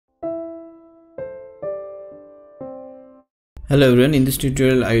Hello everyone, in this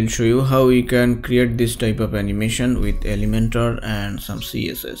tutorial I will show you how we can create this type of animation with Elementor and some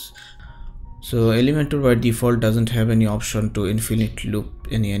CSS. So Elementor by default doesn't have any option to infinite loop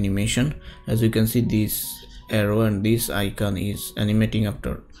any animation. As you can see, this arrow and this icon is animating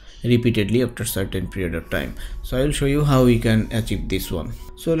repeatedly after certain period of time. So I will show you how we can achieve this one.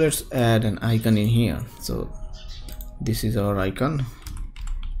 So let's add an icon in here. So this is our icon.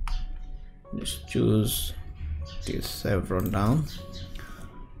 Let's choose this Avro down.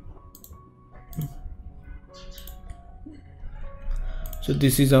 So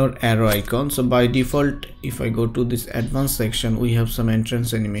this is our arrow icon. So by default, if I go to this advanced section, we have some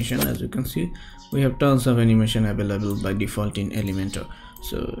entrance animation. As you can see, we have tons of animation available by default in Elementor.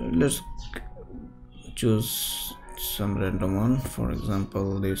 So let's choose some random one, for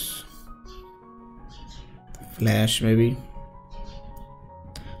example this flash maybe.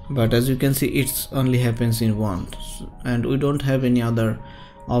 But as you can see, it's only happens in one, and we don't have any other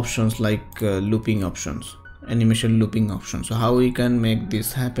options like looping options, animation looping options. So how we can make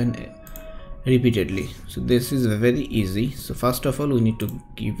this happen repeatedly? So this is very easy. So first of all, we need to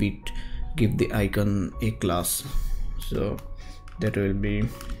give the icon a class. So that will be,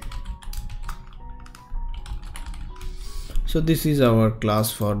 so this is our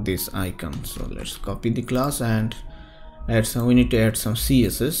class for this icon. So let's copy the class and we need to add some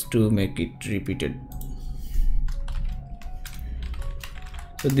CSS to make it repeated.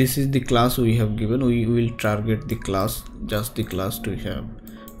 So this is the class we have given. We will target the class, just the class we have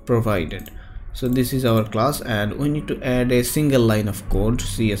provided. So this is our class, and we need to add a single line of code,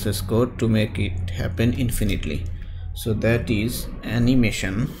 CSS code, to make it happen infinitely. So that is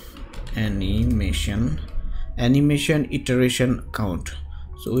animation iteration count.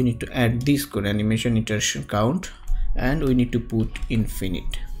 So we need to add this code, animation iteration count, and we need to put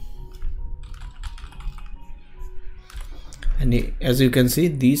infinite. And as you can see,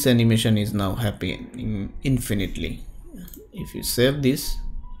 this animation is now happening infinitely. If you save this,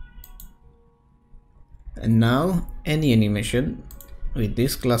 and now any animation with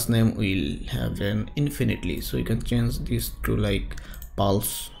this class name will have an infinitely. So you can change this to like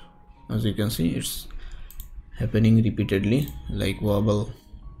pulse. As you can see, it's happening repeatedly, like wobble.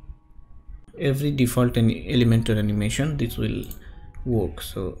 Every default Elementor animation, this will work.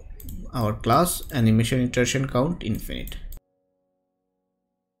 So our class animation iteration count infinite.